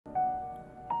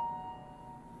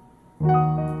What's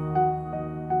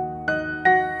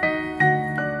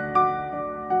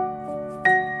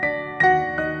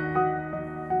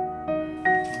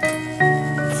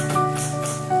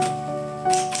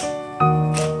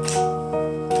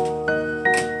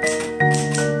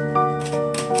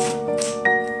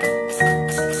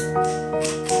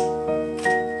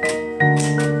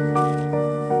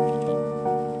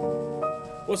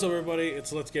up, everybody?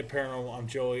 It's Let's Get Paranormal. I'm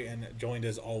Joey, and joined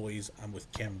as always, I'm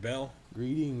with Cam Bell.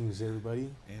 Greetings, everybody.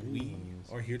 And we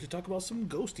are here to talk about some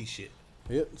ghosty shit.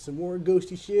 Yep, some more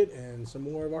ghosty shit and some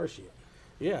more of our shit.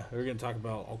 Yeah, we're going to talk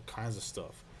about all kinds of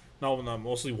stuff. No, not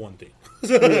mostly one thing.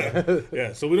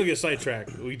 Yeah, so we don't get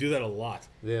sidetracked. We do that a lot.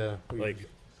 Yeah.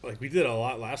 Like we did a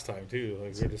lot last time, too.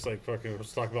 Like, we're just like, fucking,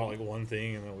 let's talk about like one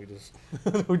thing, and then we just...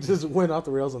 we just went off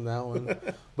the rails on that one.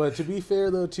 But to be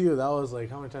fair, though, too, that was like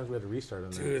how many times we had to restart on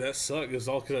that. Dude, that sucked. It was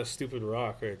all because of that stupid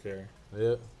rock right there.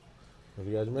 Yep. If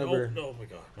you guys remember. Oh my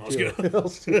God. No, I was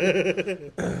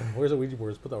kidding. Where's the Ouija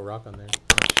board? Let's put that rock on there.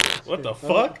 What the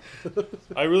fuck?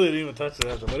 I really didn't even touch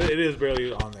that, but it is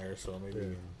barely on there, so maybe...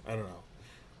 Yeah. I don't know.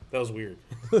 That was weird.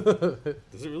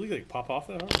 Does it really like pop off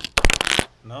that hard?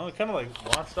 No, it kind of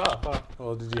like launched off. Huh?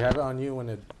 Well, did you have it on you when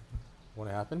it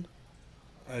happened?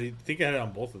 I think I had it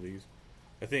on both of these.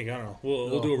 I think, I don't know.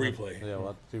 We'll do a replay. Yeah, we'll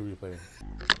have to do a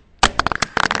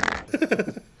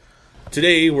replay.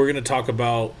 Today we're going to talk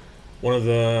about one of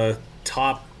the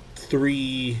top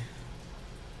 3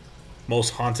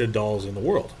 most haunted dolls in the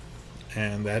world,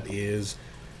 and that is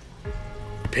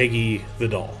Peggy the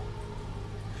doll.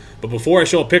 But before I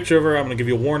show a picture of her, I'm going to give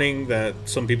you a warning that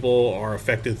some people are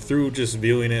affected through just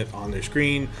viewing it on their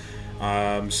screen.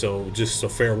 So just a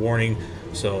fair warning.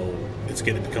 So it's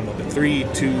going to come up in 3,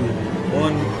 2,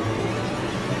 1.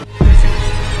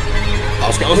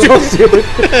 Let's go.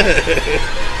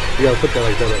 You got to put that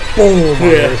like that, like boom,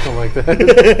 or something like that.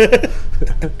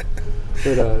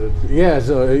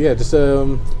 But just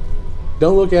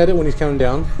don't look at it when he's counting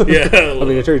down. Yeah. I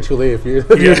mean, it's already too late if you...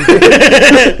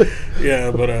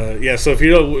 Yeah, but so if you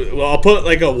don't... Well, I'll put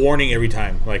like a warning every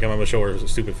time. Like, I'm going to show her a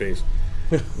stupid face.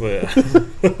 But,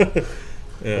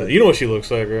 yeah, you know what she looks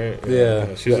like, right?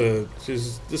 Yeah.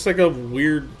 She's just like a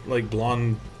weird, like,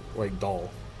 blonde, like,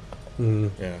 doll.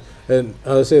 Mm-hmm. Yeah. And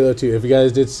I'll say, though, too, if you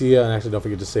guys did see and actually don't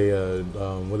forget to say,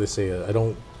 what they say, I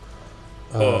don't...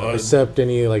 accept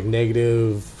any like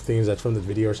negative things that's from the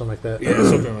video or something like that. Yeah,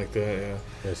 something like that.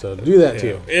 Yeah, so do that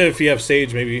too. If you have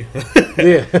Sage, maybe.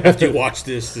 Yeah. After you watch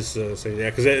this, say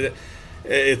because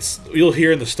it's you'll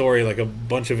hear in the story like a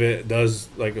bunch of it does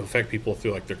like affect people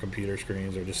through like their computer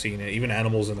screens or just seeing it, even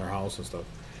animals in their house and stuff.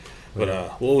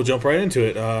 But we'll jump right into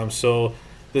it. So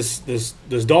this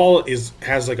doll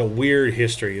has like a weird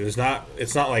history. It's not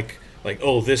like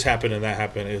oh, this happened and that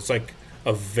happened. It's like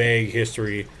a vague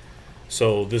history.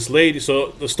 So this lady, so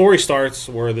the story starts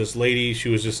where this lady, she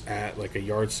was just at like a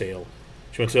yard sale.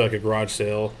 She went to like a garage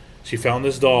sale. She found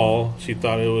this doll. She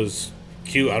thought it was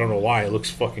cute. I don't know why. It looks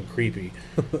fucking creepy.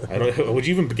 Would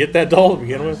you even get that doll to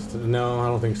begin with? No, I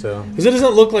don't think so. Because it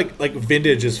doesn't look like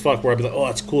vintage as fuck. Where I'd be like, oh,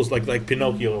 that's cool. It's like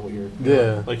Pinocchio over here.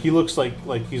 Yeah. Like he looks like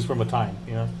he's from a time,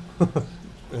 you know.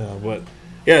 Yeah, but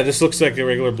yeah, this looks like a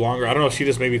regular blonde girl. I don't know if she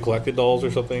just maybe collected dolls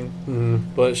or something.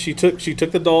 Mm-hmm. But she took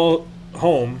the doll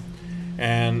home.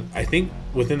 And I think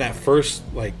within that first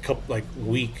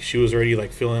week, she was already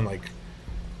like feeling like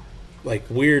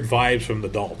weird vibes from the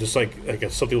doll, just like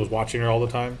if something was watching her all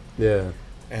the time. Yeah.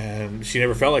 And she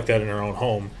never felt like that in her own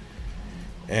home.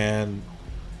 And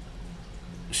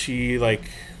she like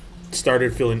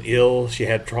started feeling ill. She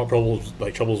had troubles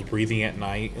breathing at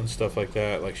night and stuff like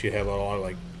that. Like she had a lot of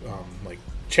like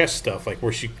chest stuff, like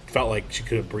where she felt like she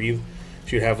couldn't breathe.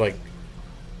 She would have like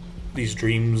these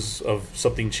dreams of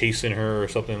something chasing her or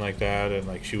something like that, and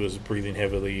like she was breathing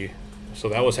heavily, so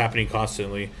that was happening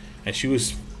constantly. And she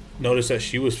noticed that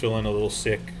she was feeling a little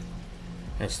sick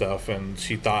and stuff, and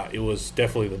she thought it was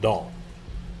definitely the doll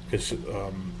because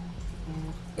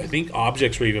I think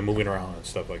objects were even moving around and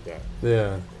stuff like that.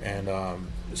 Yeah. And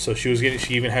so she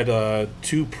even had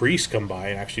 2 priests come by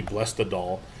and actually bless the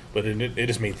doll, but it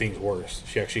just made things worse.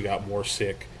 She actually got more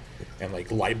sick. And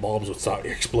like light bulbs would start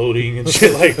exploding and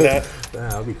shit like that.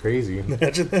 That'd be crazy.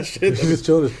 Imagine that shit. You just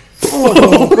chilling.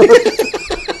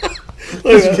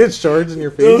 Just get shards in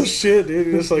your face. Oh shit, dude!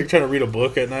 You're just like trying to read a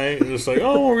book at night. You're just like,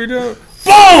 oh, what are we doing?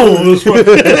 Boom!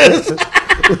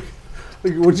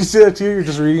 Like, would you say that to you? You're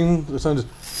just reading. The sun just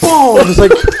boom. Just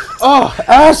like, oh,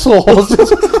 assholes.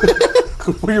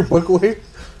 Put your book away.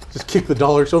 Just kick the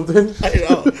doll or something. I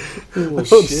know. That would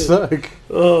suck.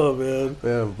 Oh man.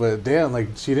 Yeah, but damn, like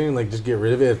she didn't like just get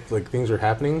rid of it. Like things were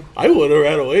happening. I would have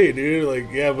ran away, dude.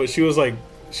 Like yeah, but she was like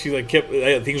she like kept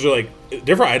things were like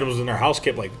different items in her house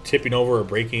kept like tipping over or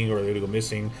breaking or they would go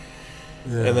missing.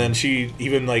 Yeah. And then she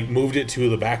even like moved it to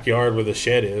the backyard where the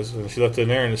shed is, and she left it in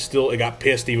there, and it got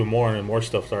pissed even more, and more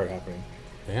stuff started happening.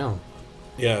 Damn.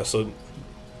 Yeah, so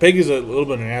Peggy's a little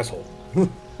bit of an asshole.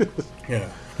 Yeah.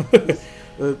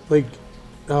 Like,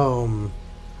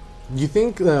 you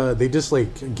think they just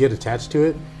like get attached to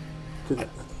it?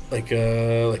 Like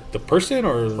the person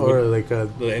or like the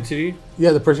entity?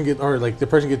 Yeah, the person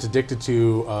gets addicted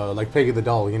to like Peggy the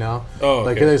doll, you know? Oh, okay.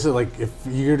 Like I said, like if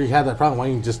you already had that problem, why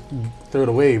don't you just throw it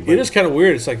away? But it is kind of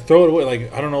weird. It's like throw it away.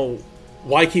 Like I don't know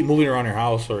why keep moving around your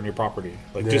house or in your property.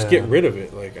 Like just get rid of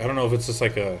it. Like I don't know if it's just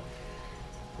like I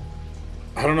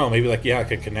don't know, maybe like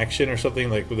a connection or something.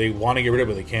 Like they want to get rid of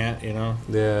it, but they can't. You know?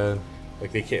 Yeah.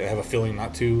 Like they can't have a feeling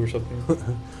not to or something.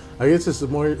 I guess it's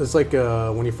more. It's like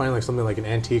when you find like something like an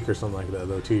antique or something like that,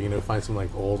 though. Too, you know, find something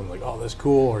like old and like, oh, that's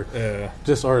cool, or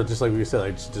just like we said,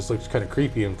 like just looks kind of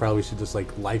creepy and probably should just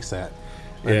like likes that.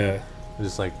 And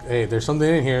just like, hey, there's something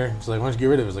in here. It's like, why don't you get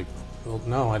rid of it? It's like, well,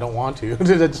 no, I don't want to. I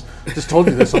just told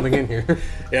you there's something in here.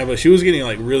 Yeah, but she was getting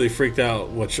like really freaked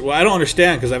out. Well, I don't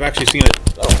understand because I've actually seen it.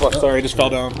 Oh fuck! Sorry, I just fell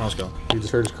down. I was going. You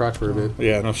just hurt his crotch for a bit.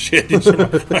 Yeah, no shit.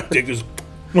 My dick just.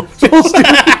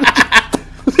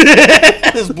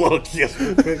 Just blow a kiss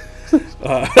real quick.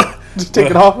 Just take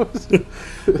it off.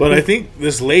 But I think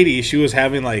this lady, she was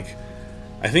having like,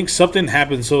 I think something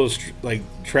happened so like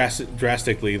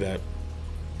drastically that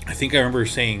I think I remember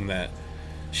saying that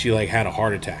she like had a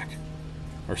heart attack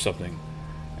or something,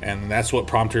 and that's what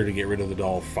prompted her to get rid of the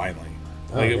doll finally.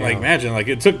 Like, like imagine like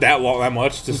it took that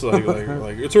much, just like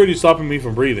it's already stopping me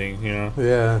from breathing, you know?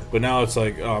 Yeah. But now it's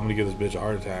like, oh, I'm gonna give this bitch a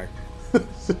heart attack.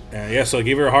 And so I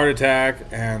gave her a heart attack,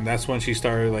 and that's when she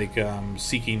started like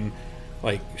seeking,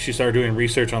 like she started doing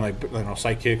research on like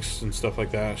psychics and stuff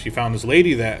like that. She found this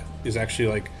lady that is actually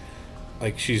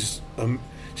like she's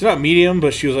not medium,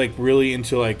 but she was like really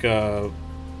into like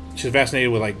she's fascinated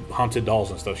with like haunted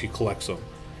dolls and stuff. She collects them,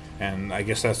 and I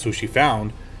guess that's who she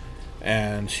found.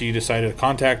 And she decided to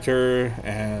contact her,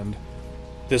 and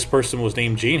this person was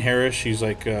named Jane Harris. She's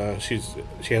like she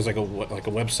has like a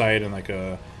website and like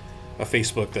a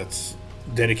Facebook that's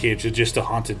dedicated just to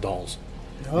haunted dolls.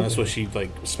 Okay. And that's what she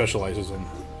like specializes in.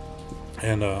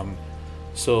 And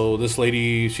so this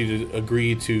lady, she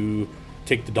agreed to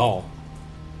take the doll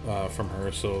from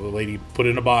her. So the lady put it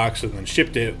in a box and then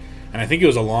shipped it. And I think it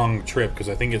was a long trip because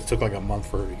I think it took like a month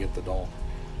for her to get the doll.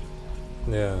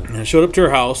 Yeah. And it showed up to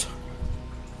her house.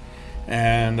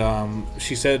 And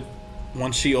she said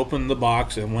once she opened the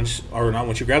box and when she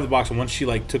grabbed the box and once she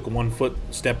like took 1 foot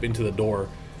step into the door,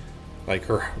 like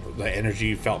the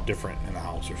energy felt different in the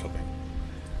house or something,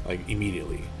 like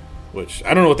immediately, which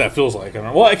I don't know what that feels like.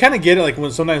 I kind of get it, like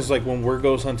when sometimes like when we're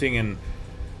ghost hunting and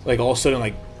like all of a sudden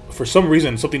like for some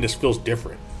reason something just feels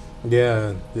different.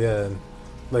 Yeah,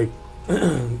 like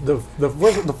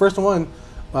the first one,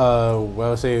 I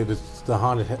would say it's the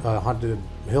haunted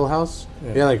Hill House.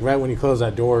 Yeah, like right when you close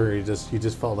that door, you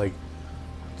just felt like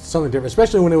something different,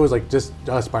 especially when it was like just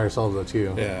us by ourselves though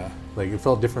too. Yeah, like it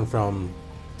felt different from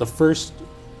the first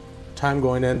time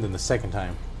going in than the second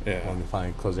time. Yeah, when we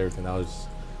finally closed everything, that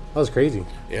was crazy.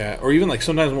 Yeah, or even like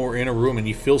sometimes when we're in a room and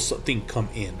you feel something come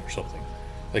in or something,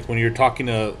 like when you're talking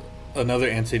to another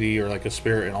entity or like a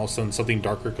spirit and all of a sudden something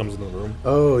darker comes in the room.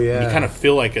 Oh yeah, and you kind of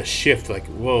feel like a shift, like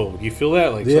whoa, do you feel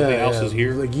that like something else is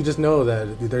here? Like you just know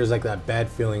that there's like that bad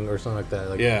feeling or something like that.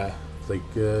 Like, yeah, like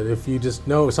if you just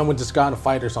know someone just got in a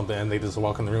fight or something and they just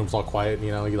walk in the room, it's all quiet,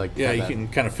 you know, you like you can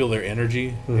kind of feel their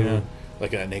energy, you know,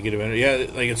 like a negative energy. Yeah,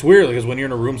 like it's weird because when you're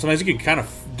in a room, sometimes you can kind of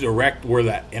direct where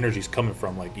that energy's coming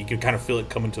from. Like you can kind of feel it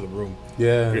coming to the room.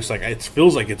 Yeah, you're just like it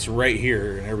feels like it's right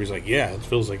here, and everybody's like, yeah, it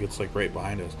feels like it's like right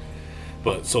behind us.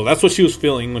 But so that's what she was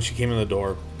feeling when she came in the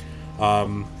door.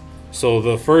 So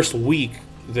the first week,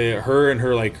 her and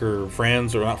her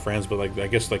friends, or not friends, but like I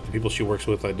guess like the people she works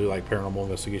with, do like paranormal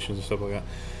investigations and stuff like that.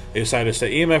 They decided to set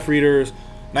EMF readers,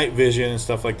 night vision, and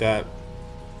stuff like that.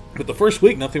 But the first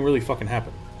week, nothing really fucking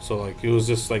happened. So like it was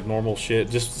just like normal shit.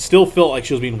 Just still felt like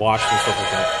she was being watched and stuff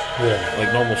like that. Yeah,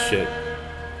 like normal shit.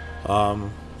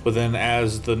 But then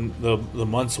as the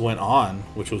months went on,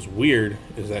 which was weird,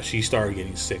 is that she started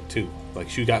getting sick too. Like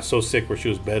she got so sick where she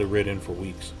was bedridden for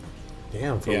weeks.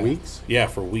 Damn, for weeks? Yeah,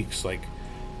 for weeks. Like,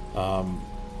 and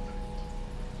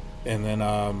then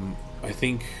I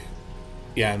think,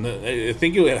 and I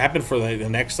think it happened for the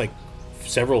next like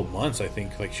several months. I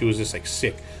think like she was just like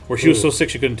sick, where she was so sick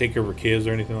she couldn't take care of her kids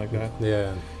or anything like that.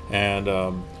 Yeah, and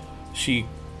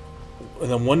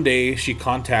then one day she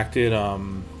contacted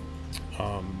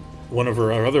one of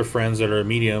her other friends that are a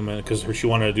medium, and because she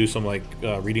wanted to do some like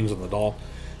readings on the doll.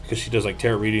 because she does like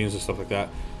tarot readings and stuff like that.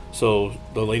 So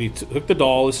the lady took the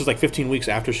doll. This is like 15 weeks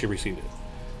after she received it,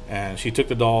 and she took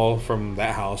the doll from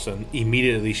that house, and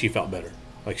immediately she felt better.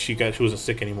 Like she wasn't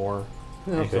sick anymore,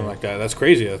 anything like that. That's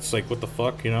crazy. That's like, what the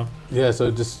fuck, you know? Yeah. So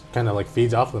it just kind of like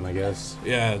feeds off them, I guess.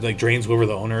 Yeah, it like drains whoever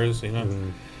the owner is, you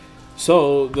know.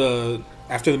 So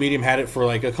after the medium had it for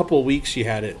like a couple of weeks, she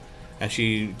had it, and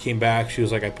she came back. She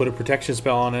was like, I put a protection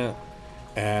spell on it,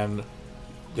 and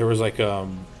there was like let's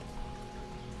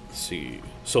see.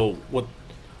 So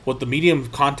what the medium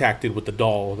contacted with the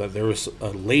doll, that there was a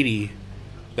lady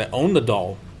that owned the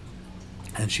doll,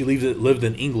 and she lived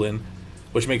in England,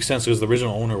 which makes sense because the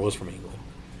original owner was from England.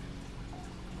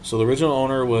 So the original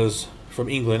owner was from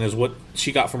England, is what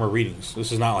she got from her readings.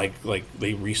 This is not like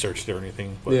they researched it or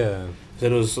anything. But yeah.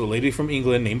 Said it was a lady from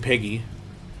England named Peggy.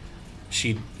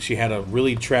 She had a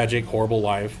really tragic, horrible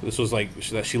life. This was like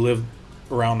that she lived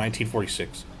around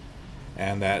 1946.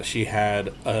 And that she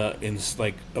had a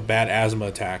bad asthma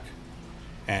attack,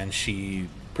 and she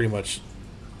pretty much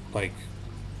like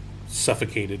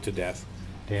suffocated to death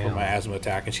from an asthma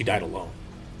attack, and she died alone.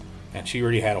 And she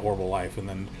already had a horrible life, and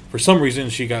then for some reason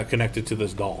she got connected to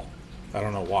this doll. I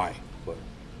don't know why, but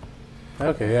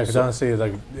okay, yeah. Because honestly,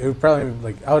 like it would probably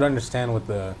like I would understand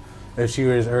with if she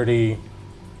already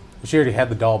had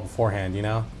the doll beforehand, you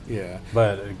know. Yeah.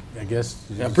 But I guess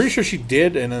I'm pretty sure she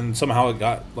did, and then somehow it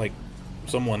got like.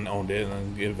 Someone owned it, and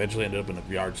then it eventually ended up in a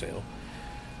yard sale.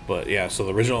 But yeah, so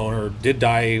the original owner did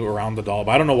die around the doll,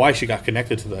 but I don't know why she got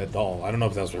connected to that doll. I don't know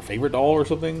if that was her favorite doll or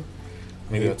something.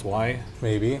 Maybe that's why.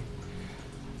 Maybe.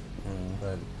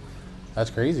 But that's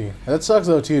crazy. That sucks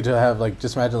though too, to have like,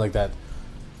 just imagine like that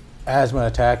asthma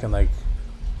attack and like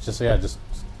just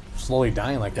slowly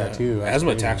dying like that too. That's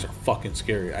asthma crazy. attacks are fucking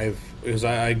scary.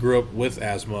 I grew up with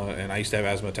asthma, and I used to have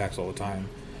asthma attacks all the time.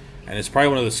 And it's probably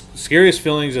one of the scariest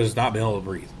feelings is not being able to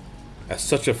breathe. That's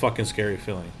such a fucking scary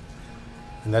feeling.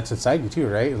 And that's inside you too,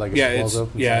 right? Like it's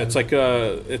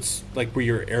like where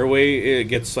your airway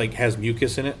has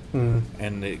mucus in it,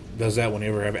 and it does that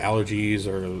whenever you have allergies,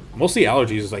 or mostly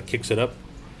allergies is like kicks it up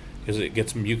because it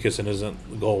gets mucus and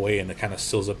doesn't go away, and it kind of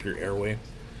seals up your airway.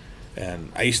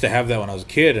 And I used to have that when I was a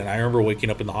kid, and I remember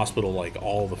waking up in the hospital like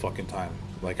all the fucking time.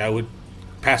 Like I would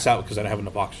pass out because I didn't have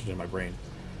enough oxygen in my brain.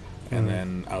 And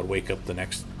then I would wake up the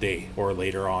next day or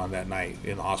later on that night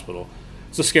in the hospital.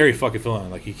 It's a scary fucking feeling.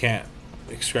 Like you can't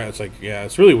extract. It's like, yeah,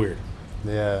 it's really weird.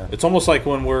 Yeah. It's almost like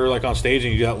when we're like on stage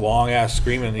and you got long ass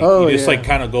screaming. You just like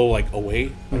kind of go like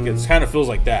away. Like it kind of feels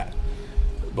like that.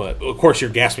 But of course you're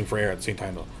gasping for air at the same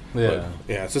time though. Yeah. But,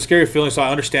 yeah, it's a scary feeling. So I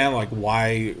understand like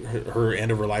why her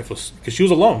end of her life was, because she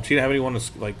was alone. She didn't have anyone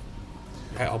to like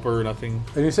help her or nothing.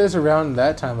 And you said it's around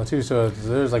that time though too. So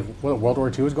there's like World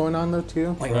War II was going on though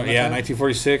too. Like, yeah,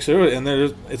 1946. And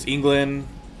it's England.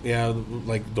 Yeah,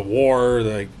 like the war.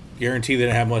 Like guarantee they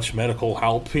didn't have much medical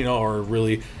help, you know, or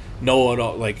really know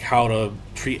like how to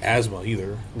treat asthma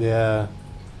either. Yeah.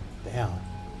 Damn.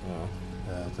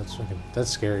 Yeah. That's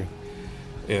scary.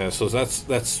 Yeah. So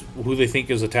that's who they think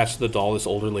is attached to the doll. This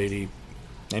older lady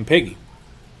named Peggy.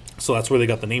 So that's where they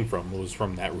got the name from. It was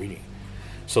from that reading.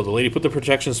 So the lady put the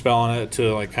protection spell on it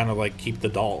to like kind of like keep the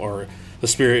doll or the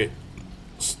spirit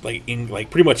like in like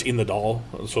pretty much in the doll,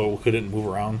 so it couldn't move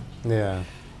around. Yeah.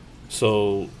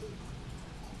 So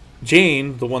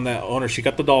Jane, the one that owner, she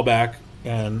got the doll back,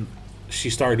 and she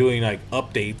started doing like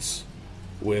updates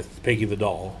with Peggy the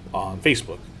doll on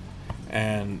Facebook.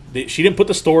 And she didn't put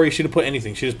the story, she didn't put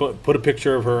anything. She just put a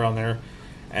picture of her on there,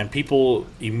 and people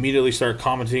immediately started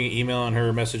commenting, emailing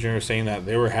her, messaging her, saying that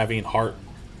they were having heart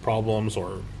problems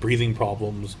or breathing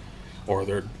problems, or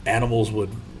their animals would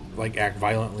like act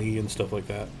violently and stuff like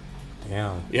that.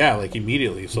 Damn. Yeah, like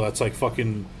immediately. So that's like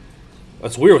fucking,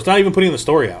 that's weird. It's not even putting the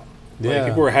story out. Yeah. Like,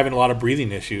 people were having a lot of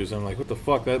breathing issues, and I'm like, what the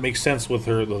fuck? That makes sense with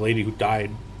her, the lady who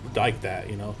died like that,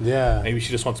 you know? Yeah. Maybe she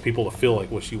just wants people to feel like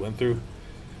what she went through.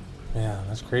 Yeah,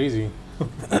 that's crazy.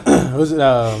 Was it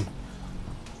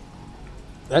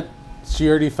that she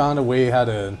already found a way how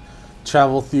to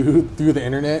travel through the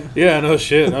internet? Yeah, no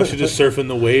shit. Now she's just surfing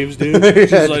the waves, dude.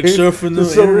 She's like surfing the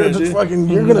internet, dude. Fucking,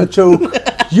 you're gonna choke.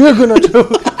 You're gonna choke.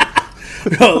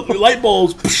 Light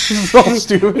bulbs. So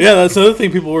stupid. Yeah, that's another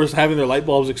thing. People were having their light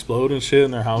bulbs explode and shit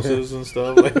in their houses and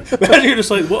stuff. Like, imagine you're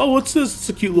just like, whoa, what's this? It's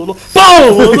a cute little. Boom!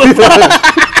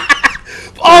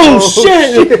 Oh,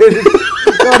 shit!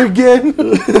 Not again.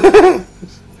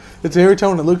 It's every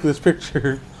time I look at this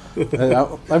picture.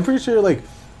 I'm pretty sure like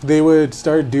they would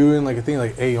start doing like a thing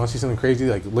like, hey, you want to see something crazy?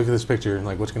 Like, look at this picture and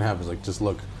like what's gonna happen is like just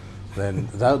look. Then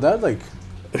that like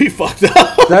he fucked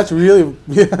up. that's really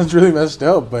messed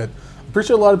up. But pretty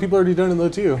sure a lot of people already done it though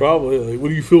too. Probably. Like, what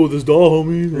do you feel with this doll,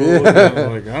 homie? Yeah.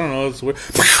 Like, I don't know. It's weird.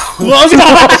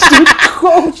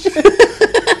 Oh shit!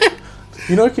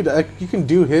 You know, you can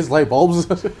do his light bulbs.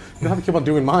 You don't have to keep on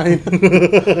doing mine.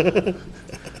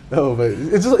 No, but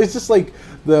it's just like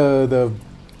the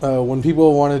when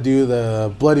people want to do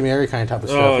the Bloody Mary kind of type of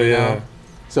stuff. Oh yeah. Know?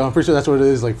 So I'm pretty sure that's what it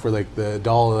is. Like for like the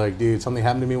doll, like dude, something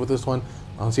happened to me with this one.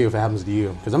 I'll see if it happens to you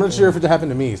because I'm not sure if it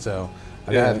happened to me. So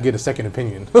I gotta get a second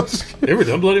opinion. You ever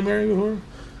done Bloody Mary before?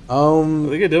 I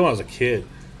think I did when I was a kid.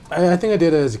 I think I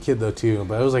did it as a kid though too,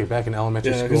 but it was like back in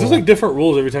elementary school. Because there's like different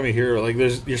rules every time you hear. Like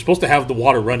you're supposed to have the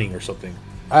water running or something.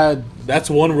 That's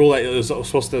one rule that is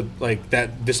supposed to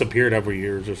that disappeared every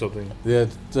years or something. Yeah,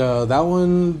 that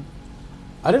one.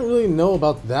 I didn't really know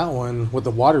about that one with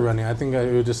the water running. I think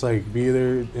it would just like be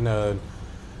either in a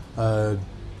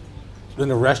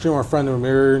restroom or in front of a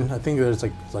mirror. I think there's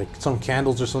like some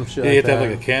candles or some shit. Yeah, you have to have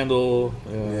like a candle.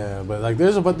 Yeah, but like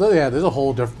there's a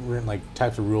whole different like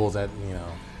types of rules that you know.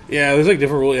 Yeah, there's like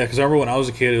different rules. Yeah, because I remember when I was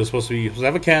a kid, it was supposed to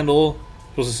have a candle,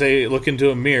 supposed to say look into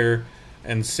a mirror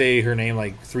and say her name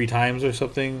like 3 times or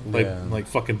something, like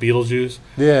fucking Beetlejuice.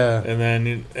 Yeah,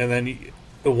 and then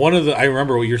one of the I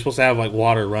remember you're supposed to have like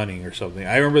water running or something.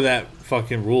 I remember that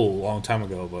fucking rule a long time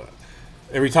ago, but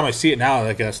every time I see it now,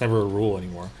 like that's never a rule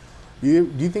anymore. Do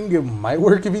you think it might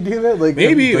work if you do that? Like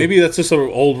maybe that's just an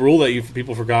old rule that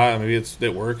people forgot. Maybe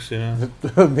it works, you know.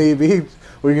 Maybe.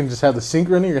 Or you can just have the sink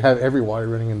running, or have every water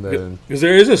running in the. Because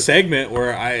there is a segment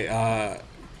where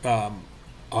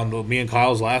on me and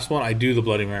Kyle's last one, I do the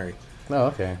Bloody Mary. Oh,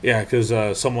 okay. Yeah, because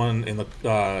someone in the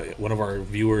one of our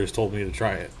viewers told me to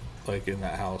try it, like in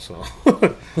that house. So,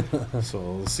 so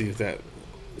we'll see if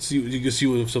you can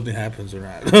see if something happens or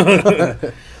not.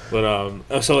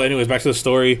 But so anyways, back to the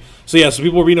story. So yeah, so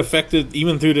people were being affected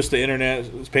even through just the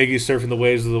internet. Peggy's surfing the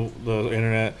waves of the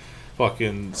internet.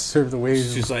 Fucking surf the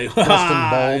waves. She's like,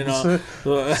 bulbs. You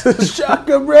know,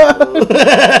 shotgun, bro.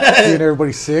 Seeing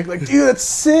everybody sick, like, dude, that's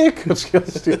sick.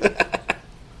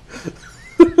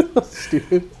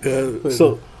 Stupid.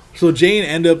 So Jane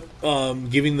ended up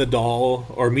giving the doll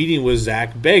or meeting with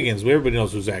Zach Bagans. Everybody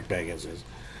knows who Zach Bagans is.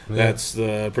 Yeah. That's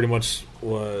pretty much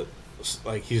what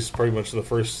he's pretty much one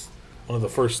of the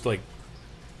first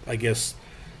I guess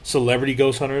celebrity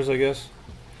ghost hunters. I guess.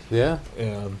 Yeah.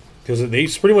 Because they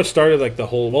pretty much started the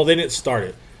whole. Well, they didn't start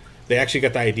it. They actually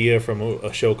got the idea from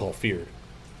a show called Feared.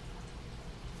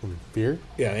 From Feared?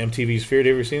 Yeah, MTV's Feared.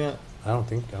 Have you ever seen that? I don't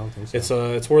think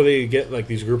so. It's where they get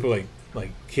these group of not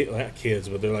kids,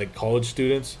 but they're college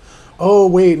students. Oh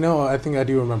wait, no, I think I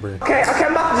do remember. Okay,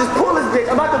 I'm about to just pull this bitch.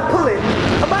 I'm about to pull it.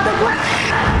 I'm about to pull it.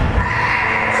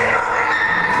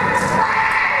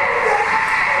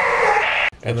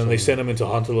 And then they send them into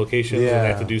haunted locations and they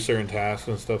have to do certain tasks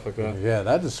and stuff like that. Yeah,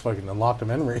 that just fucking unlocked a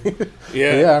memory.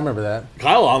 Yeah, I remember that.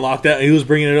 Kyle unlocked that. He was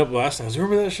bringing it up last time. I was,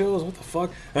 remember that show? What the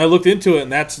fuck? And I looked into it,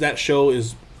 and that show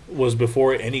was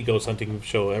before any ghost hunting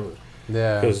show ever.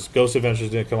 Yeah. Because Ghost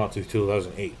Adventures didn't come out until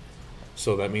 2008.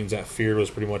 So that means that Fear was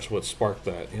pretty much what sparked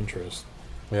that interest.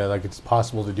 Yeah, it's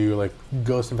possible to do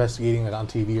ghost investigating on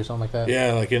TV or something like that.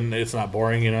 Yeah, and it's not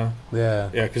boring, you know. Yeah.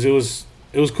 Yeah, because it was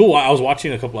cool. I was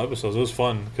watching a couple episodes. It was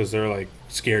fun because they're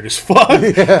scared as fuck.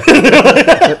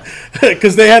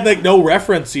 Because they had no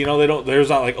reference, you know. They don't. There's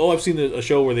not I've seen a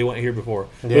show where they went here before.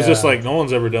 It was just no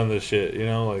one's ever done this shit, you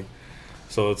know.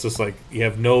 So it's just you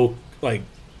have no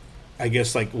I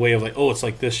guess way of it's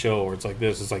like this show or it's like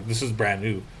this. It's this is brand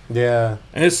new. Yeah.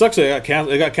 And it sucks that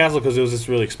it got canceled because it was just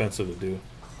really expensive to do.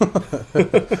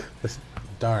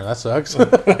 Darn, that sucks.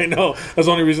 I know. That's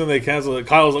the only reason they canceled it.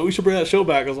 Kyle was like, we should bring that show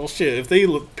back. I was like, oh, shit. If they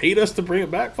paid us to bring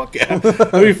it back, fuck yeah.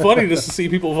 That'd be funny just to see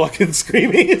people fucking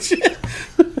screaming and shit.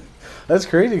 That's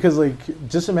crazy because,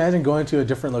 just imagine going to a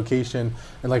different location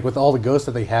and, with all the ghosts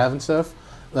that they have and stuff,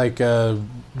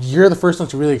 you're the first one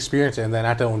to really experience it. And then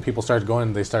after when people start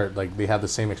going, they start, they have the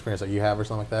same experience that you have or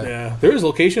something like that. Yeah. There's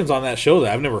locations on that show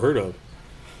that I've never heard of.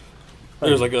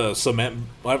 There's a cement.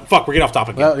 Fuck, we're getting off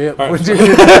topic. Well, yeah. Right.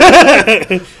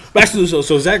 Back to the show.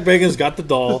 So Zach Bagans got the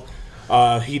doll.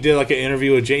 He did an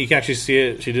interview with Jane. You can actually see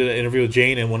it. She did an interview with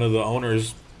Jane and one of the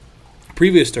owners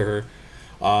previous to her.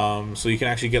 So you can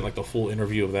actually get the full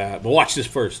interview of that. But watch this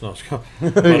first. No,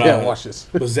 but, watch this.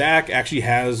 But Zach actually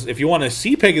has. If you want to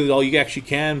see Peggy the doll, you actually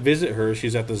can visit her.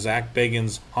 She's at the Zach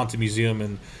Bagans Haunted Museum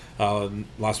in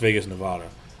Las Vegas, Nevada.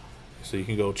 So you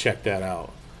can go check that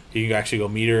out. You can actually go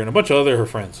meet her and a bunch of her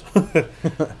friends.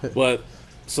 But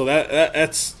so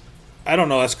that's I don't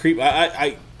know, that's creepy.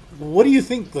 I what do you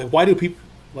think? Why do people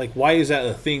why is that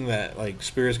a thing that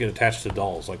spirits get attached to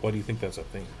dolls? Why do you think that's a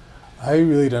thing? I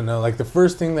really don't know. The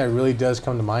first thing that really does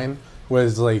come to mind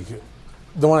was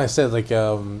the one I said, like,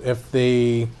 if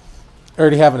they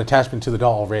already have an attachment to the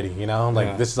doll already, you know,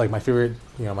 like this is like my favorite,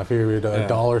 you know, my favorite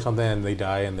doll or something, and they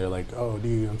die, and they're like, oh,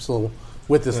 dude, I'm still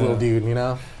with this little dude, you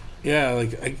know? Yeah,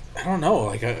 like I don't know,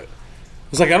 like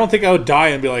it's like I don't think I would die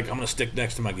and be like I'm gonna stick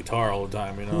next to my guitar all the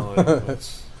time, you know? Like,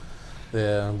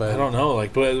 yeah, but I don't know,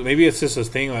 like, but maybe it's just a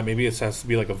thing, like maybe it has to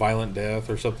be like a violent death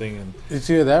or something, and it's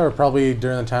either that or probably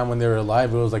during the time when they were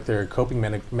alive, it was like their coping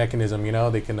mechanism, you know?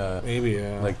 They can maybe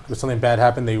like if something bad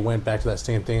happened, they went back to that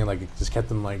same thing, and like it just kept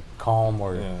them like calm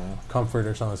or comfort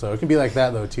or something. So it can be like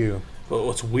that though too. But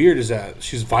what's weird is that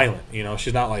she's violent, you know?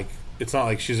 She's not like, it's not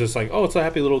like she's just like, oh, it's a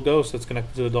happy little ghost that's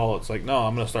connected to the doll. It's like, no,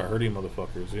 I'm gonna start hurting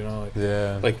motherfuckers, you know?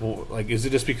 Like, like, well, like, is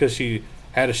it just because she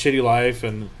had a shitty life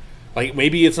and like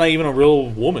maybe it's not even a real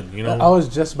woman, you know? I was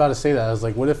just about to say that. I was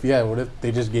like, what if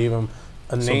they just gave him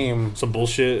a name, some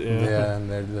bullshit, and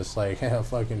they're just like,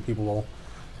 fucking people,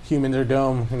 humans are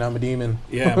dumb, and I'm a demon.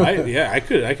 I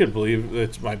could believe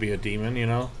it might be a demon, you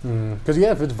know? Because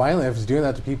if it's violent, if it's doing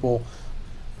that to people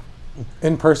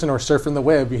in person or surfing the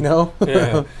web, you know?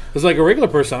 It's like a regular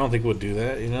person, I don't think would do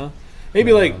that, you know?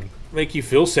 Maybe like make you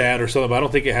feel sad or something, but I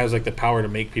don't think it has like the power to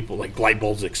make people like light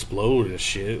bulbs explode and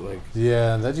shit. Like,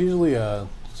 that's usually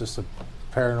just a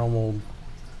paranormal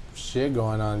shit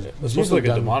going on. It's supposed to be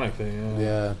like a demonic thing.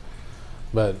 Yeah,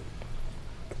 but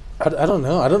I don't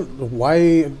know. I don't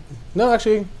why. No,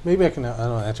 actually, maybe I don't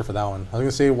answer for that one. I was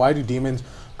gonna say, why do demons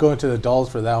go into the dolls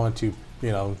for that one to,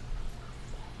 you know,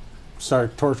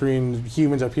 start torturing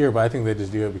humans up here? But I think they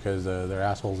just do it because they're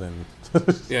assholes and. I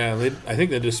think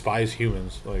they despise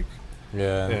humans. Like,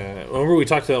 yeah. Remember we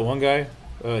talked to that one guy?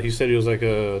 He said he was like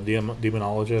a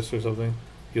demonologist or something.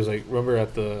 He was like, remember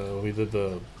we did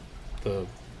the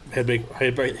head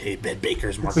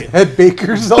bakers market. Head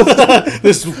bakers.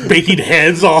 This baking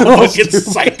heads all fucking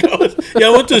psychos. Yeah,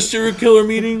 I went to a serial killer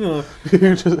meeting. We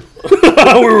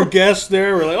were guests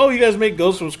there. We're like, oh, you guys make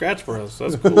ghosts from scratch for us.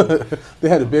 That's cool. They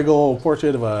had a big old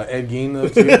portrait of Ed Gein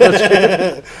too.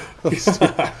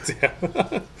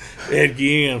 Ed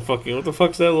Gein and fucking, what the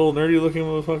fuck's that little nerdy looking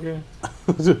motherfucker?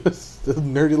 The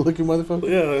nerdy looking motherfucker?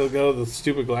 Yeah, the guy with the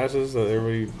stupid glasses that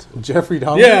everybody... Jeffrey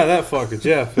Dahmer? Yeah, that fucker,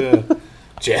 Jeff, yeah.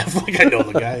 Jeff, like I know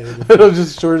the guy. I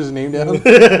just short his name down.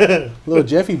 Little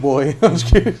Jeffy boy. I'm just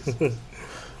curious.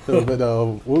 But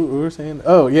what we were saying?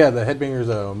 Oh yeah, the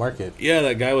Headbangers market. Yeah,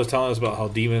 that guy was telling us about how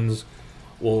demons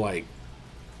will like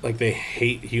they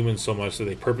hate humans so much that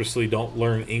they purposely don't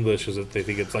learn English because they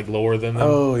think it's like lower than them.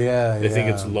 Oh yeah, they think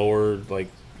it's lower,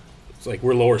 like it's like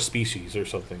we're lower species or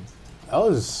something.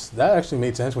 That actually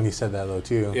made sense when he said that though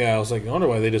too. Yeah, I was like, I wonder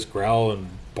why they just growl and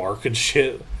bark and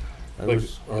shit. Like,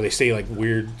 or they say like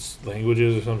weird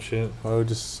languages or some shit. I would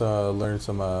just learn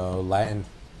some Latin.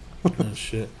 Oh,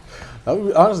 shit.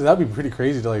 Honestly, that'd be pretty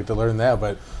crazy to learn that.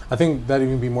 But I think that'd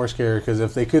even be more scary because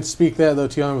if they could speak that though,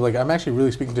 too, I'm like, I'm actually really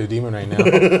speaking to a demon right now.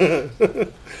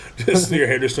 Just your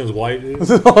hair just turns white.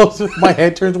 My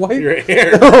head turns white. Your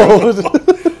hair.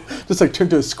 Just like turned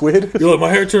to a squid. You're like, my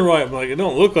hair turned white. I'm like, it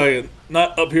don't look like it.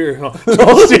 Not up here. Huh?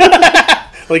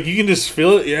 Like you can just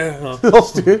feel it. Yeah. Huh?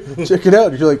 Check it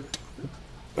out. You're like.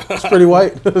 It's pretty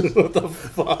white. What the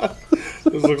fuck?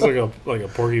 This looks like a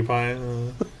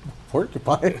porcupine.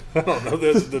 Porcupine? I don't know.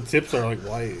 The tips are like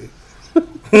white.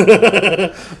 I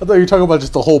thought you were talking about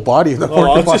just the whole body of the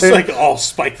porcupine. It's just like all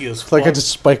spiky as fuck. Like I just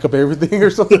spike up everything or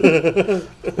something.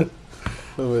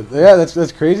 Yeah,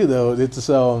 that's crazy though. It's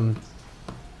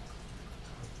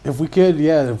if we could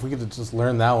just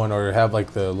learn that one or have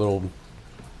like the little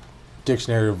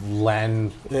dictionary of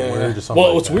Latin words or something.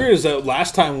 Well, what's weird is that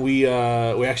last time we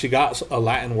actually got a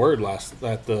Latin word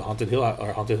at the haunted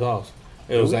house.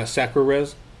 It was that sacro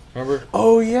res. Remember?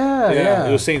 Oh yeah.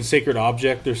 It was saying sacred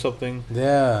object or something.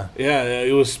 Yeah. Yeah,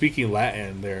 it was speaking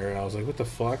Latin there, and I was like, what the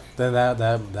fuck? Then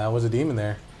that was a demon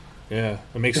there. Yeah,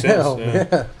 it makes sense.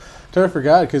 Yeah. Totally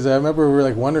forgot because I remember we were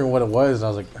like wondering what it was, and I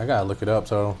was like, I gotta look it up.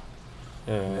 So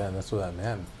yeah, that's what that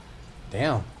meant.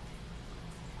 Damn.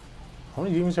 How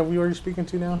many demons have we already speaking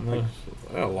to now?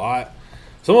 A lot.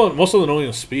 Most of them don't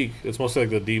even speak. It's mostly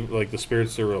like the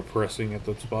spirits are oppressing at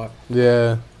the spot.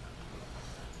 Yeah.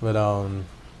 But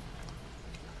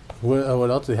what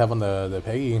else do they have on the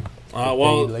Peggy?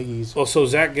 Peggy so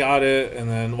Zach got it, and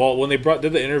then when they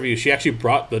did the interview, she actually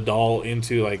brought the doll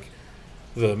into like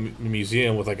the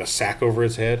museum with like a sack over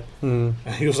its head. And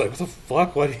he was like, what the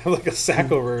fuck? Why do you have like a sack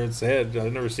over its head?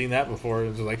 I've never seen that before.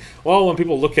 It's like, well, when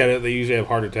people look at it, they usually have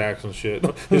heart attacks and shit.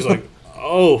 He's like,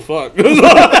 oh fuck.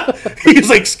 He's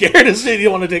like scared as shit. He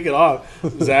didn't want to take it off.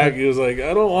 Zach, he was like,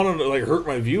 I don't want to like hurt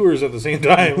my viewers at the same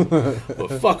time. But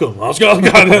fuck him. I was going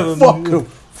to fuck him.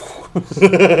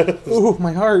 Ooh,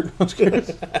 my heart. I'm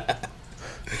scared.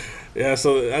 Yeah,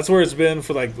 so that's where it's been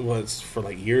for like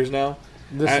years now.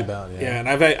 Yeah. Yeah, and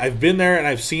I've been there and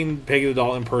I've seen Peggy the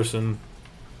doll in person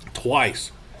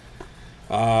twice.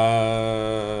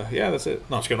 Yeah, that's it.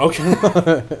 No, just kidding.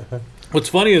 Okay. What's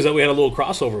funny is that we had a little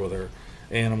crossover with her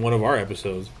in one of our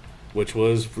episodes, which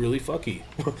was really fucky.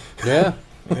 Yeah.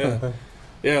 Yeah.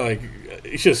 Yeah, like,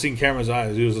 you should have seen Cameron's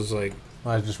eyes. He was just like...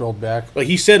 I just rolled back. Like,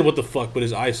 he said, what the fuck, but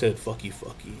his eyes said, fucky.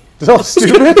 Is that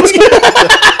stupid?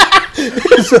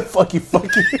 He said, fucky.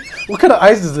 What kind of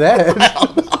eyes is that?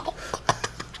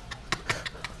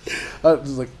 I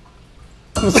was like...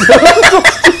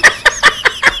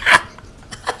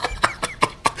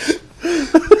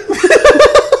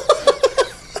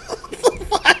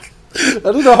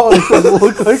 I don't know how it's supposed to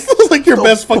look like. It's like your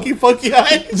best fucky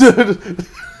eyes. Dude,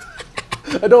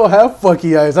 I don't have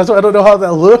fucky eyes. That's why I don't know how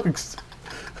that looks.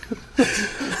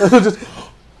 Just,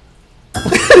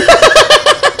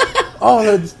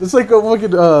 oh, it's like a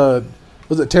fucking,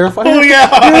 was it Terrifier? Oh,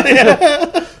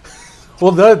 yeah.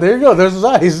 Well, there you go. There's his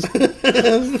eyes.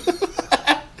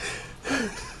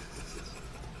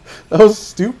 That was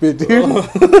stupid, dude.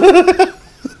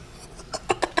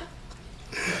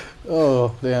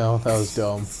 Oh, damn. That was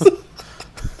dumb.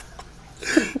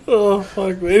 Oh,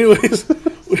 fuck. Anyways,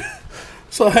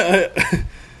 so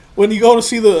when you go to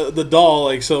see the doll,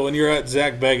 like, so when you're at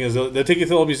Zach Bagans, they take you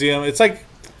to the museum. It's like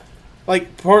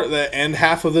part of the end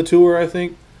half of the tour, I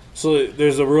think. So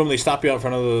there's a room, they stop you out in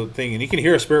front of the thing, and you can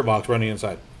hear a spirit box running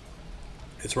inside.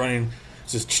 It's running,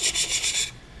 it's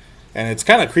just, and it's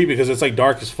kind of creepy because it's like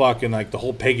dark as fuck, and like the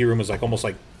whole Peggy room is like almost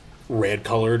like red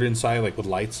colored inside, like with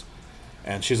lights.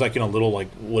 And she's like in a little like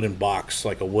wooden box,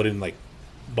 like a wooden like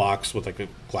box with like a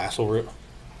glass over it.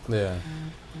 Yeah.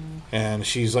 And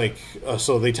she's like,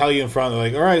 so they tell you in front, they're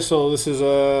like, all right, so this is,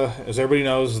 as everybody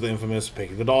knows, the infamous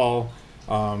Peggy the doll.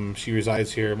 She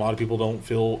resides here. A lot of people don't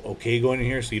feel okay going in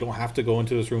here, so you don't have to go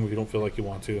into this room if you don't feel like you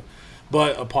want to.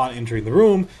 But upon entering the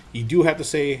room, you do have to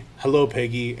say, hello,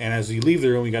 Peggy. And as you leave the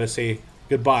room, you got to say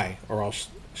goodbye, or else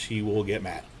she will get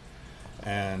mad.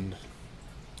 And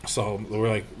so we're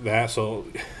like that. So,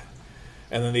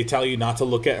 and then they tell you not to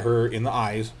look at her in the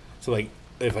eyes. So like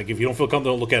if you don't feel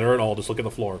comfortable, don't look at her at all. Just look at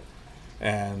the floor,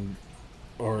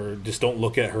 or just don't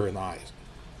look at her in the eyes.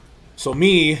 So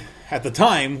me at the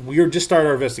time, we were just started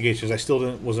our investigations. I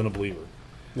still wasn't a believer.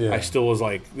 Yeah. I still was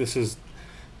like, this is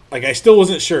like, I still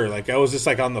wasn't sure. Like I was just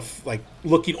like on the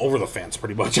looking over the fence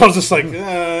pretty much. I was just like,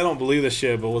 I don't believe this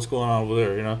shit, but what's going on over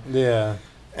there, you know? Yeah.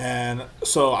 And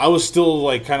so I was still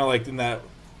like kind of like in that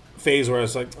phase where I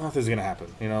was like, nothing's gonna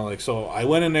happen, you know. Like, so I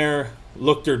went in there,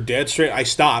 looked her dead straight. I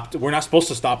stopped. We're not supposed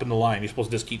to stop in the line. You're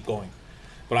supposed to just keep going.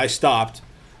 But I stopped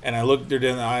and I looked her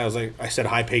dead in the eye. I was like, I said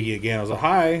hi, Peggy, again. I was like,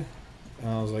 hi. And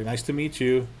I was like, nice to meet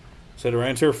you. Said it right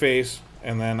into her face,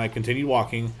 and then I continued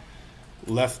walking,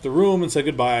 left the room and said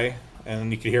goodbye.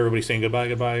 And you could hear everybody saying goodbye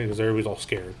because everybody's all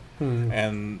scared.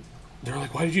 And they're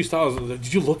like, why did you stop? I was like,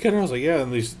 did you look at her? I was like, yeah.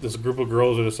 And this group of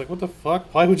girls are just like, what the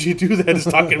fuck? Why would you do that? Just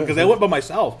talking, because I went by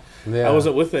myself. Yeah. I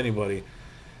wasn't with anybody.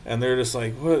 And they're just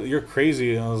like, what? You're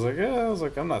crazy. And I was like, yeah. I was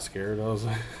like, I'm not scared. I was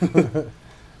like,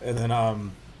 and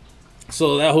then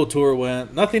so that whole tour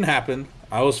went. Nothing happened.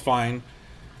 I was fine.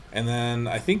 And then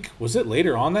I think, was it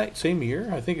later on that same year?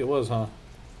 I think it was, huh?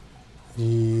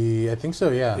 Yeah, I think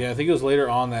so, yeah. Yeah, I think it was later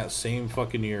on that same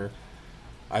fucking year.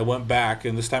 I went back,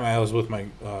 and this time I was with my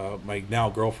my now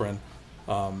girlfriend.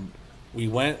 We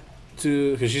went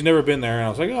to, because she's never been there, and I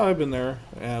was like, oh, I've been there.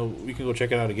 We can go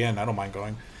check it out again. I don't mind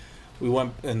going. We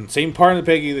went, and same part of the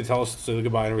Peggy, they tell us to say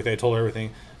goodbye and everything. I told her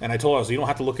everything. And I told her, so you don't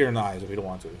have to look her in the eyes if you don't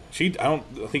want to.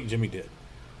 I think Jimmy did.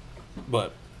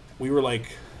 But we were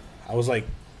like, I was like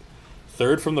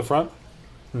third from the front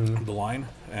of the line,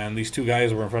 and these two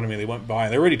guys were in front of me. They went by,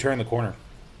 and they already turned the corner.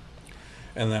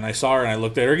 And then I saw her, and I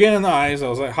looked at her again in the eyes. I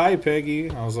was like, hi,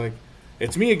 Peggy. I was like,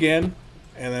 it's me again.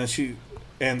 And then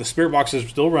and the spirit box is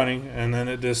still running, and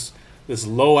then this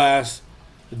low-ass,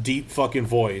 deep fucking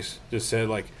voice just said,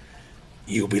 like,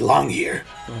 you belong here.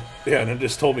 Yeah, and it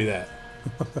just told me that.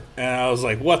 And I was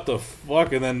like, what the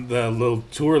fuck? And then the little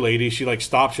tour lady, she like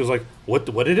stopped. She was like, what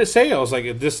did it say? I was like,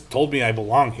 it just told me I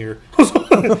belong here.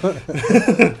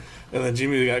 And then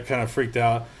Jimmy got kind of freaked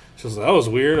out. She was like, that was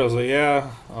weird. I was like,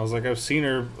 yeah. I was like, I've seen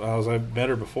her. I've met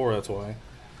her before, that's why.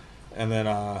 And then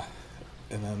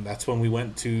that's when we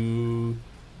went to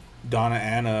Donna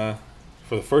Anna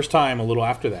for the first time a little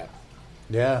after that.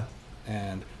 Yeah.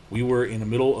 And we were in the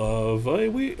middle of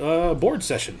a board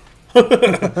session.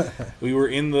 We were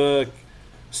in the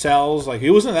cells. Like,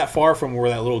 it wasn't that far from where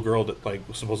that little girl that like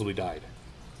supposedly died.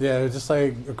 Yeah, it was just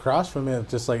like across from it.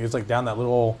 Just like it's like down that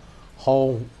little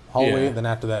hallway. Yeah. Then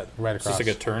after that, right across. It's just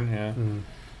like a turn, yeah.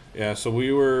 Yeah, so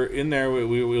we were in there. It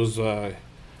was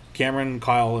Cameron,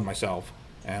 Kyle, and myself,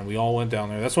 and we all went down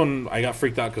there. That's when I got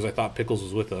freaked out because I thought Pickles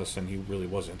was with us, and he really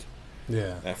wasn't.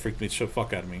 Yeah. That freaked me the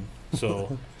fuck out of me.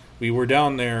 So we were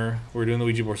down there. We were doing the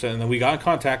Ouija board set, and then we got in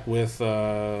contact with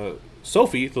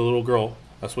Sophie, the little girl.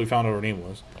 That's what we found out her name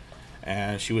was.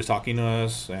 And she was talking to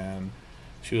us, and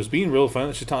she was being real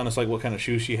fun. She's telling us like what kind of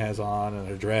shoes she has on and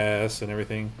her dress and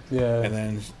everything. Yeah.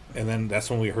 And then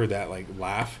that's when we heard that like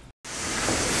laugh.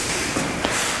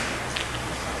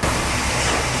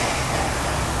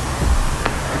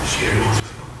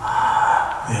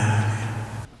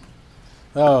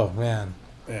 Oh man.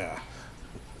 Yeah.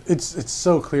 It's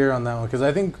so clear on that one because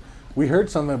I think we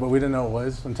heard something, but we didn't know what it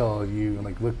was until you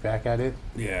like look back at it.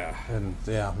 Yeah. And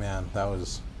yeah, man, that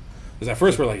was. Because at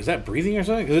first we're like, is that breathing or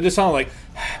something? Because it just sounded like,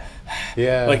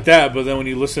 yeah, like that. But then when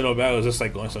you listen to it, it was just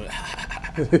like going something.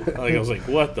 Like I was like,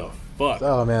 what the fuck?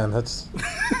 Oh man, that's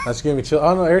giving me chill. I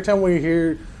don't know. Every time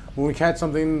when we catch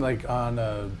something like on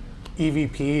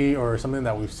EVP or something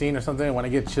that we've seen or something, when I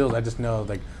get chills, I just know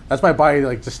like that's my body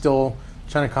like just still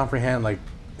trying to comprehend like,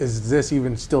 is this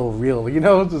even still real? You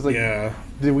know, just like, yeah.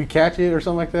 Did we catch it or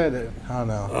something like that? I don't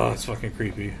know. Oh, it's fucking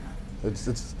creepy.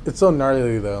 It's so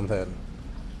gnarly though that.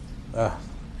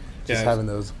 Just having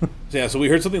those. Yeah, so we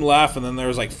heard something laugh, and then there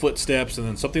was like footsteps, and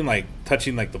then something like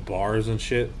touching like the bars and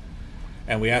shit.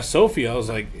 And we asked Sophie, I was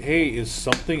like, "Hey, is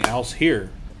something else here?"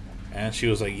 And she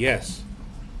was like, "Yes."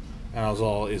 And I was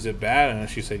all, "Is it bad?" And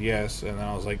she said, "Yes." And then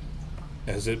I was like,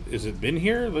 "Is it been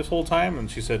here this whole time?"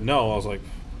 And she said, "No." I was like,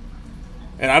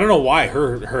 and I don't know why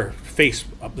her face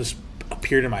this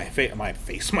appeared in my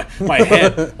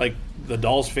head, like the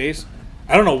doll's face.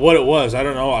 I don't know what it was. I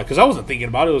don't know because I wasn't thinking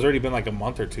about it. It was already been like a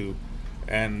month or two,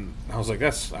 and I was like, I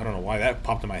don't know why that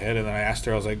popped in my head. And then I asked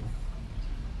her, I was like,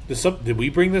 did we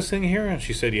bring this thing here? And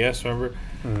she said yes. Remember?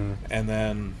 Mm-hmm. And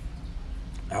then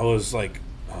I was like,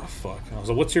 oh fuck. And I was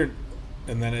like, what's your?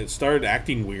 And then it started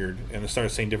acting weird, and it started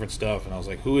saying different stuff. And I was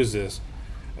like, who is this?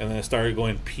 And then it started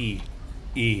going P,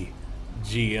 E,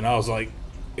 G, and I was like,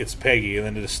 it's Peggy, and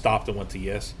then it just stopped and went to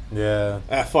yes. Yeah.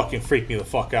 That fucking freaked me the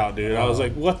fuck out, dude. I was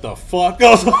like, what the fuck?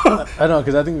 I know,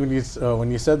 because I think when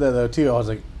you said that, though, too, I was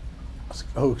like,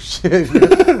 oh, shit.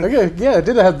 Okay, yeah, it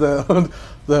did have the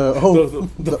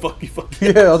fuck.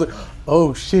 Yeah, I was like,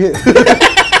 oh, shit.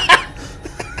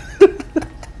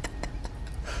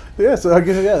 Yeah, so I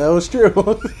guess, yeah, that was true.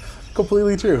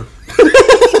 Completely true.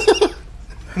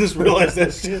 I just realized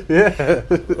that shit. Yeah.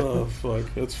 Oh, fuck.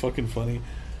 That's fucking funny.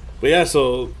 But yeah,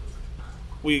 so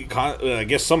I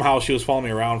guess somehow she was following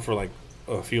me around for like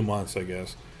a few months, I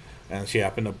guess, and she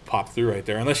happened to pop through right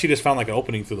there. Unless she just found like an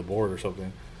opening through the board or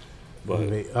something. But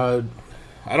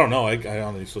I don't know. I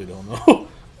honestly don't know.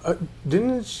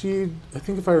 Didn't she? I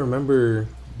think if I remember,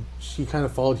 she kind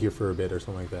of followed you for a bit or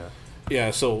something like that.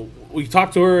 Yeah. So we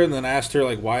talked to her and then asked her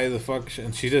like why the fuck,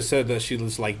 and she just said that she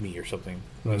just liked me or something.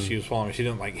 That she was following me. She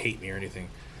didn't like hate me or anything.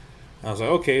 I was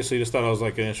like, okay, so you just thought I was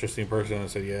like an interesting person? And I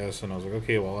said yes, and I was like,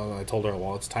 okay, well, I told her,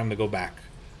 well, it's time to go back.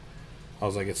 I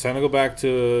was like, it's time to go back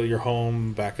to your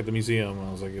home, back at the museum. And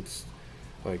I was like, it's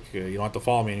like you don't have to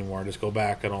follow me anymore. Just go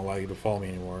back. I don't allow you to follow me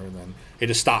anymore. And then it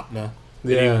just stopped. No,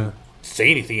 didn't even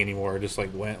say anything anymore. It just like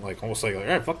went like almost like all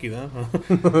right, fuck you then.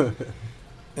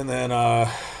 And then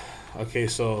okay,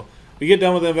 so we get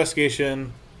done with the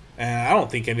investigation, and I don't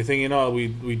think anything. You know,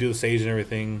 we do the sage and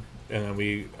everything, and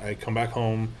then I come back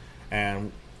home.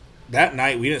 And that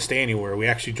night we didn't stay anywhere. We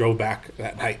actually drove back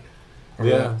that night.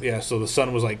 Yeah. So the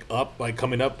sun was like up, like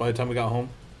coming up by the time we got home.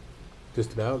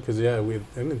 Just about, because I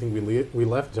didn't think we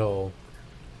left till.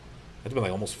 It's been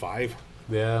like almost 5.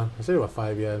 Yeah, I said about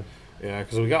 5. Yeah. Yeah,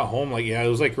 because we got home like it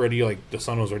was like already like the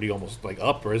sun was already almost like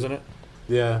up, or isn't it?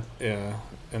 Yeah. Yeah,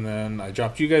 and then I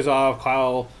dropped you guys off,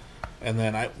 Kyle, and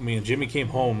then me and Jimmy came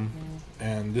home,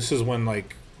 and this is when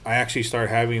like I actually started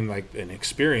having like an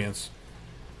experience.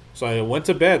 So I went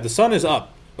to bed. The sun is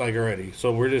up, like, already.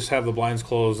 So we just have the blinds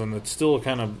closed, and it's still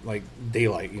kind of, like,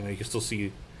 daylight. You know, you can still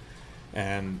see.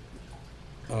 And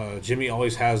Jimmy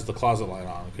always has the closet light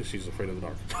on because she's afraid of the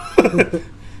dark.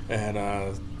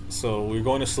 And so we were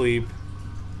going to sleep,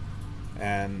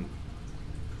 and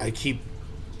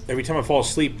every time I fall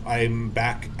asleep, I'm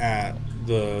back at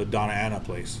the Donna Anna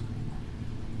place.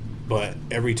 But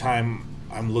every time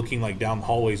I'm looking, like, down the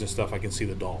hallways and stuff, I can see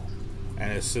the doll.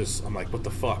 And it's just, I'm like, what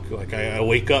the fuck? Like, I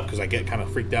wake up because I get kind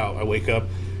of freaked out. I wake up,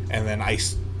 and then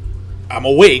I'm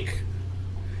awake,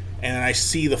 and then I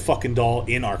see the fucking doll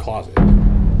in our closet.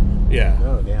 Yeah.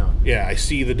 Oh, damn. Yeah, I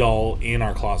see the doll in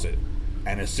our closet,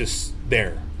 and it's just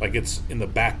there. Like, it's in the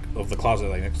back of the closet,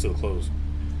 like, next to the clothes.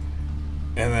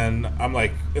 And then I'm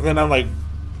like,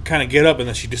 kind of get up, and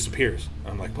then she disappears.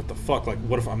 I'm like, what the fuck? Like,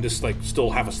 what if I'm just like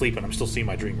still half asleep and I'm still seeing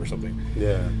my dream or something?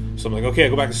 Yeah. So I'm like, okay, I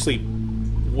go back to sleep.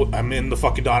 I'm in the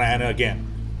fucking Donna Anna again,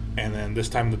 and then this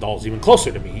time the doll's even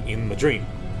closer to me in the dream.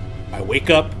 I wake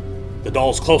up, the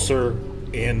doll's closer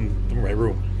in my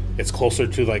room. It's closer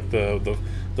to like the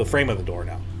frame of the door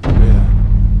now. Yeah.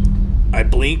 I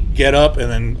blink, get up,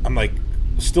 and then I'm like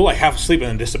still like half asleep, and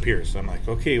then disappears. I'm like,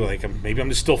 okay, like maybe I'm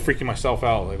just still freaking myself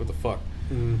out. Like, what the fuck?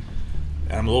 And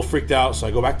I'm a little freaked out, so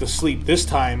I go back to sleep. This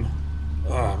time,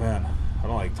 oh man, I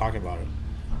don't like talking about it.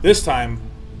 This time,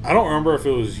 I don't remember if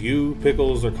it was you,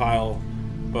 Pickles, or Kyle,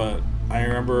 but I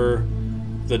remember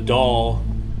the doll.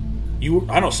 I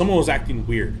don't know, someone was acting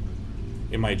weird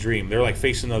in my dream. They're like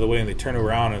facing the other way, and they turn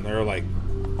around, and they're like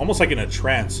almost like in a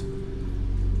trance.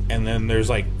 And then there's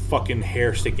like fucking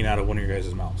hair sticking out of one of your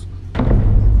guys' mouths,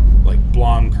 like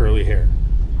blonde curly hair.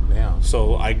 Damn.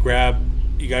 So I grab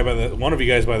one of you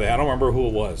guys by the, I don't remember who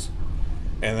it was,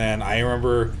 and then I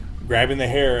remember grabbing the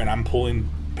hair and I'm pulling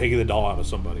Peggy the doll out of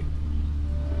somebody.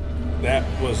 That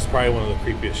was probably one of the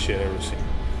creepiest shit I've ever seen.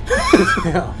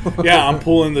 Yeah, I'm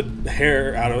pulling the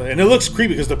hair out of it, and it looks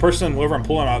creepy because the person, whoever I'm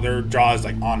pulling out, their jaw is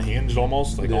like unhinged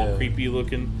almost, like all creepy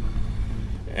looking.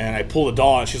 And I pull the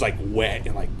doll out, and she's like wet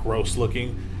and like gross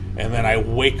looking. And then I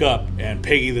wake up, and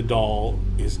Peggy the doll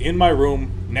is in my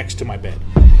room next to my bed,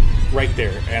 right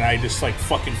there. And I just like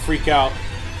fucking freak out,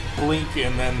 blink,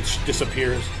 and then she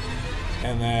disappears.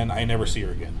 And then I never see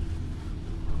her again.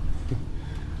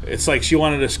 It's like she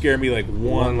wanted to scare me like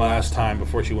one last time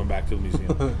before she went back to the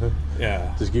museum.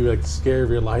 Yeah. Just give you like the scare of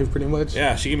your life, pretty much.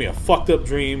 Yeah, she gave me a fucked up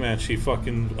dream, and she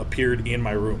fucking appeared in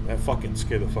my room. That fucking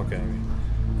scared the fuck out of me.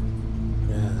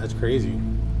 Yeah, that's crazy.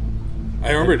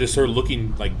 I remember just her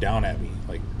looking like down at me.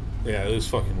 Like, yeah, it was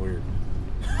fucking weird.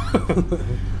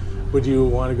 Would you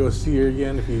want to go see her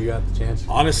again if you got the chance?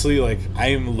 Honestly, like, I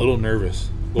am a little nervous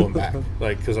going back.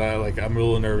 Like, because I'm a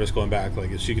little nervous going back.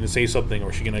 Like, is she gonna say something, or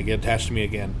is she gonna get attached to me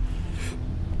again?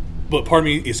 But part of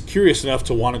me is curious enough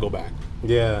to want to go back.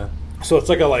 Yeah. So it's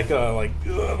like I don't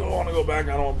want to go back.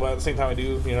 I don't, but at the same time I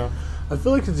do. You know. I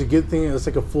feel like it's a good thing. It's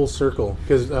like a full circle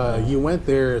because you went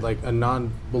there like a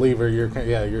non-believer. You're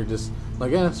just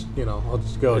like, yes, I'll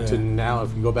just go. Yeah. To now,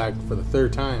 if you go back for the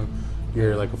third time,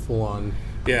 you're like a full-on.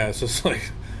 Yeah, it's just like,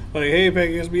 hey,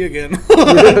 Peggy, it's me again.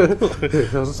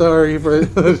 I'm sorry for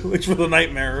thanks for the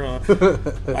nightmare.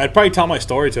 I'd probably tell my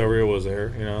story to whoever was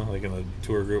there. Like in the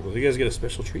tour group. You guys get a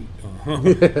special treat.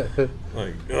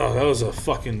 Like, oh, that was a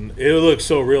fucking. It looked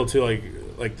so real too.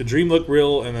 Like the dream looked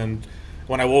real, and then.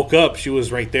 When I woke up, she was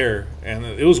right there, and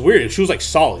it was weird. She was like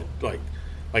solid, like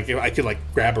if I could like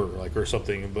grab her or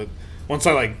something. But once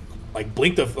I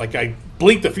blinked a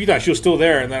few times, she was still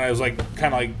there, and then I was like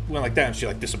kind of like went like that, and she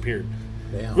like disappeared.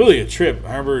 Damn. Really a trip.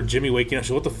 I remember Jimmy waking up.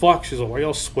 She's like, "What the fuck?" She's like, "Why are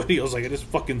y'all sweaty?" I was like, "I just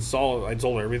fucking saw." I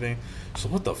told her everything. She's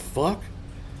like, "What the fuck?"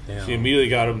 Damn. She immediately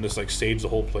got him, just like staged the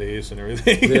whole place and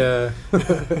everything. Yeah.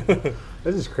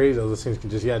 That's just crazy. All those things can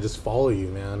just follow you,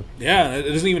 man. Yeah, and it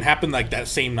doesn't even happen like that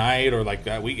same night or like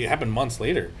that week. It happened months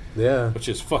later. Yeah. Which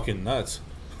is fucking nuts.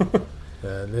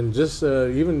 And then just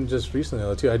even just recently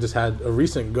though, too, I just had a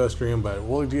recent ghost dream, but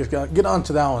we'll just get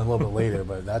onto that one a little bit later.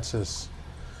 But that's just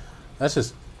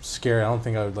scary. I don't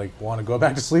think I would like want to go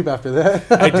back to sleep after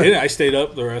that. I did. I stayed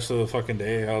up the rest of the fucking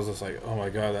day. I was just like, oh my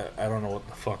god, I don't know what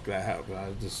the fuck that happened.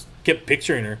 I just kept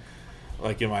picturing her,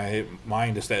 like in my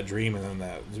mind, just that dream, and then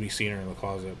that me seeing her in the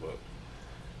closet. But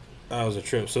that was a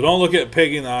trip. So don't look at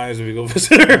Peggy in the eyes if you go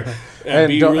visit her, and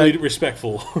be really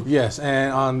respectful. Yes,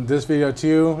 and on this video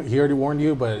too, he already warned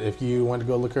you. But if you want to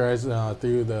go look her eyes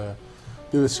through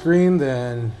the screen,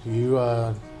 then you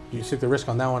take the risk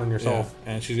on that one on yourself.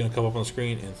 Yeah, and she's gonna come up on the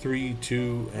screen in 3,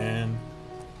 2, and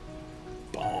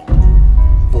boom.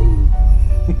 Boom.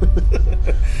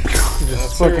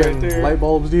 Just fucking right light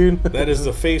bulbs, dude. That is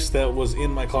the face that was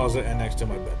in my closet and next to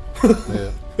my bed.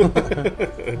 Yeah.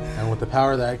 And with the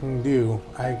power that I can do,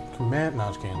 I command. No, I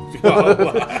just can't.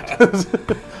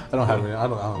 I don't have any. I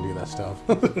don't do that stuff.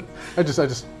 I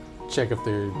just check if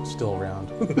they're still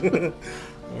around. All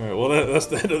right. Well, that's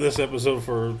the end of this episode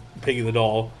for Peggy the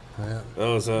doll. Yeah. That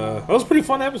was a pretty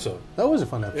fun episode. That was a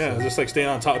fun episode. Yeah, just like staying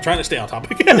on top, trying to stay on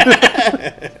topic.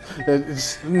 It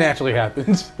just naturally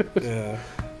happens. Yeah.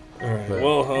 All right.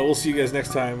 Well, we'll see you guys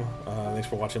next time. Thanks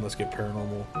for watching. Let's Get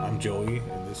Paranormal. I'm Joey,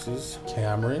 and this is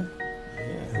Cameron. Yeah.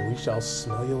 And we shall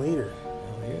smell you later.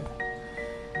 Hell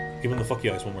yeah. Give him the fuck you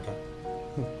guys one more time.